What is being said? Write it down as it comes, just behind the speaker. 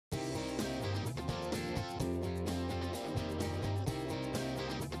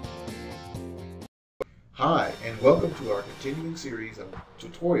Hi, and welcome to our continuing series of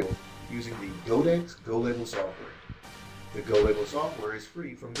tutorials using the GoDEX Golabel software. The Golabel software is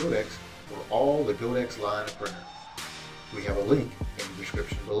free from GoDEX for all the GoDEX line of printers. We have a link in the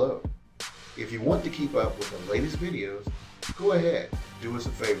description below. If you want to keep up with the latest videos, go ahead, do us a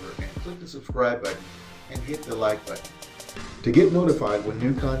favor, and click the subscribe button and hit the like button. To get notified when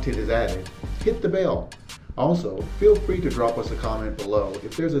new content is added, hit the bell. Also, feel free to drop us a comment below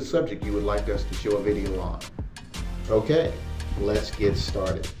if there's a subject you would like us to show a video on. Okay, let's get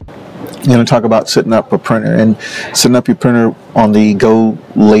started. I'm going to talk about setting up a printer, and setting up your printer on the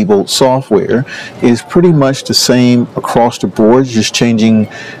Golabel software is pretty much the same across the board, just changing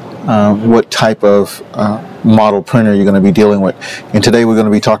what type of model printer you're going to be dealing with. And today we're going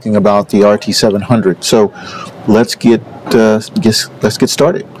to be talking about the RT700. So let's get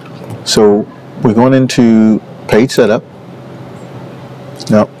started. So we're going into page setup.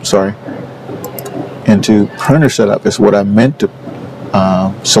 No, sorry. Into printer setup is what I meant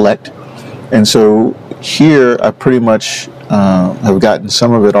to select. And so here I pretty much have gotten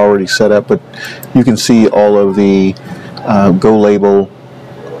some of it already set up, but you can see all of the Golabel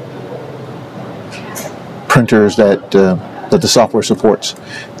printers that the software supports.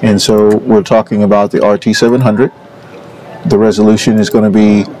 And so we're talking about the RT700. The resolution is going to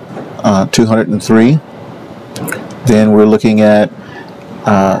be 203. Then we're looking at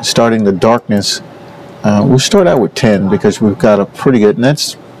starting the darkness. We'll start out with 10 because we've got a pretty good, and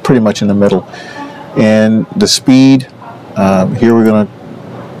that's pretty much in the middle. And the speed, here we're going to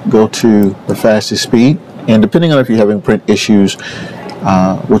go to the fastest speed. And depending on if you're having print issues,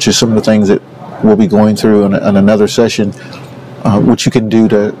 which is some of the things that we'll be going through in another session, which you can do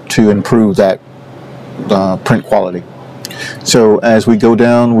to improve that print quality. So as we go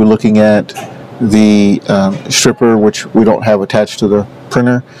down, we're looking at the stripper, which we don't have attached to the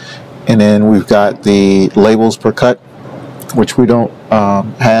printer, and then we've got the labels per cut, which we don't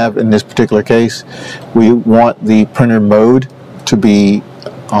have in this particular case. We want the printer mode to be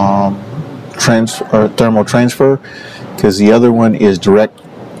thermal transfer, because the other one is direct,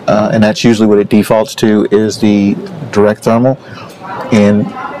 and that's usually what it defaults to, is the direct thermal. And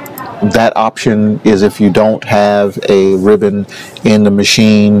that option is if you don't have a ribbon in the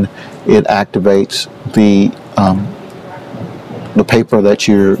machine, it activates the paper that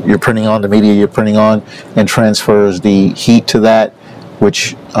you're printing on, the media you're printing on, and transfers the heat to that,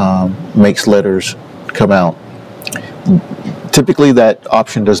 which makes letters come out. Typically that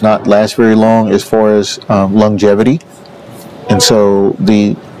option does not last very long as far as longevity, and so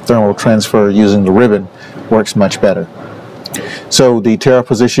the thermal transfer using the ribbon works much better. So the tariff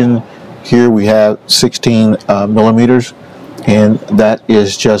position, here we have 16 millimeters, and that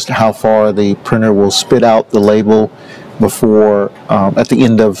is just how far the printer will spit out the label before at the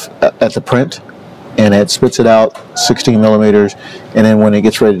end of at the print, and it spits it out 16 millimeters, and then when it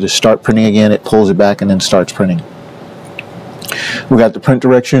gets ready to start printing again, it pulls it back and then starts printing. We got the print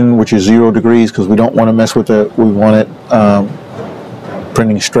direction, which is 0 degrees, because we don't want to mess with it. We want it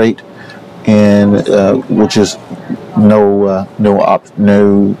printing straight, and which is no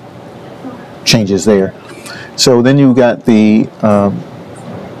changes there. So then you've got the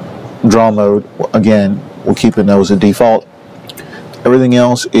draw mode. Again, we're keeping those at default. Everything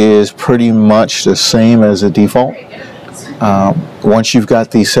else is pretty much the same as the default. Once you've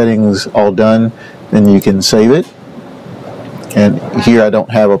got these settings all done, then you can save it. And here I don't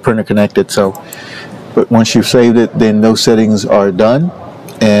have a printer connected, so, but once you've saved it, then those settings are done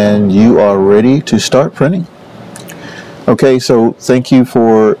and you are ready to start printing. Okay, so thank you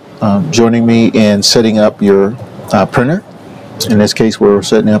for joining me in setting up your printer. In this case, we're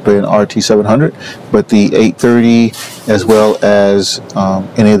setting up an RT700, but the 830 as well as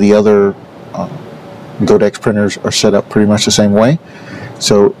any of the other GoDEX printers are set up pretty much the same way.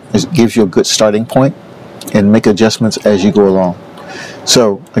 So it gives you a good starting point, and make adjustments as you go along.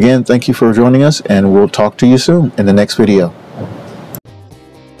 So again, thank you for joining us, and we'll talk to you soon in the next video.